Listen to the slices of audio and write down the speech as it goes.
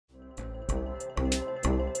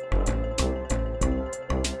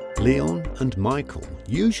Leon and Michael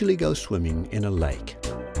usually go swimming in a lake.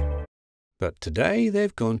 But today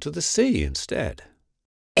they've gone to the sea instead.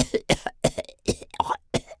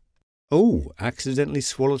 Oh, accidentally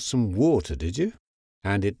swallowed some water, did you?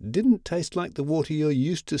 And it didn't taste like the water you're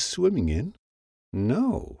used to swimming in?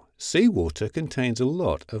 No, seawater contains a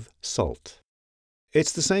lot of salt.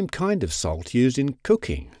 It's the same kind of salt used in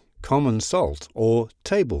cooking, common salt or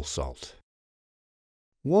table salt.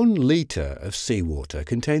 1 litre of seawater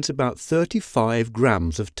contains about 35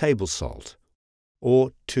 grams of table salt,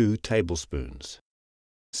 or 2 tablespoons.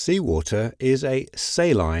 Seawater is a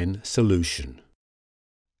saline solution.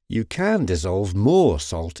 You can dissolve more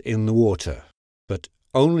salt in the water, but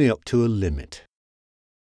only up to a limit.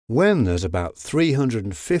 When there's about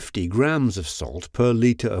 350 grams of salt per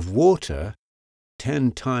litre of water,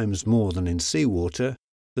 10 times more than in seawater,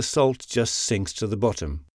 the salt just sinks to the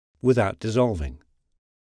bottom, without dissolving.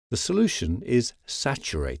 The solution is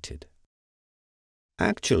saturated.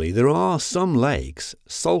 Actually, there are some lakes,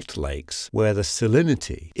 salt lakes, where the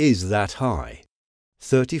salinity is that high,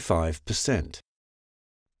 35%.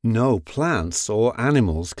 No plants or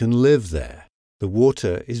animals can live there. The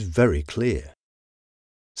water is very clear.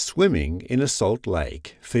 Swimming in a salt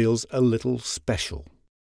lake feels a little special.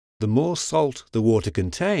 The more salt the water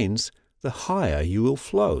contains, the higher you will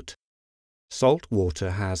float. Salt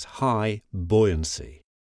water has high buoyancy.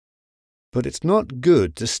 But it's not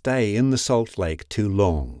good to stay in the salt lake too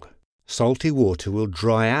long. Salty water will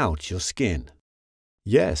dry out your skin.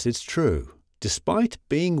 Yes, it's true. Despite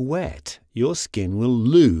being wet, your skin will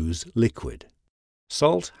lose liquid.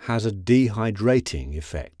 Salt has a dehydrating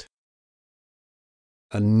effect.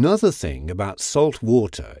 Another thing about salt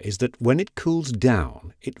water is that when it cools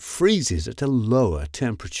down, it freezes at a lower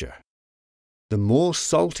temperature. The more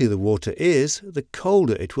salty the water is, the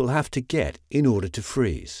colder it will have to get in order to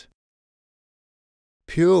freeze.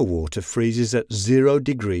 Pure water freezes at 0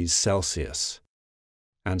 degrees Celsius,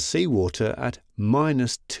 and seawater at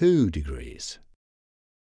 -2 degrees.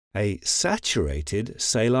 A saturated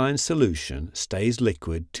saline solution stays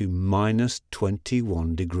liquid to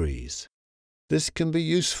 -21 degrees. This can be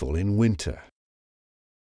useful in winter.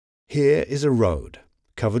 Here is a road,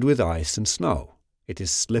 covered with ice and snow. It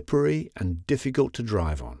is slippery and difficult to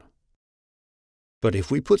drive on. But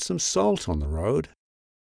if we put some salt on the road,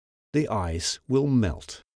 the ice will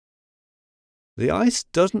melt. The ice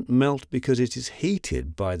doesn't melt because it is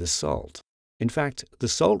heated by the salt. In fact, the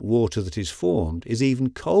salt water that is formed is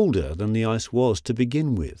even colder than the ice was to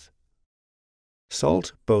begin with.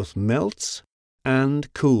 Salt both melts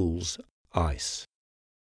and cools ice.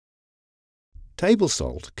 Table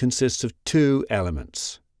salt consists of 2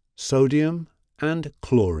 elements, sodium and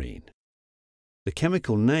chlorine. The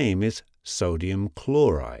chemical name is sodium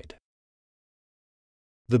chloride.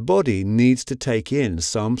 The body needs to take in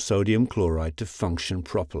some sodium chloride to function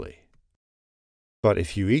properly. But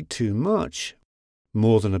if you eat too much,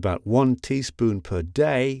 more than about 1 teaspoon per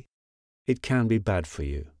day, it can be bad for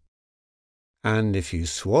you. And if you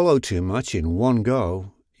swallow too much in one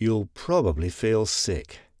go, you'll probably feel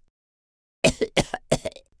sick.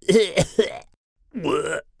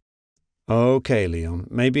 Okay, Leon,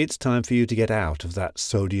 maybe it's time for you to get out of that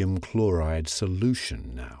sodium chloride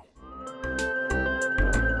solution now.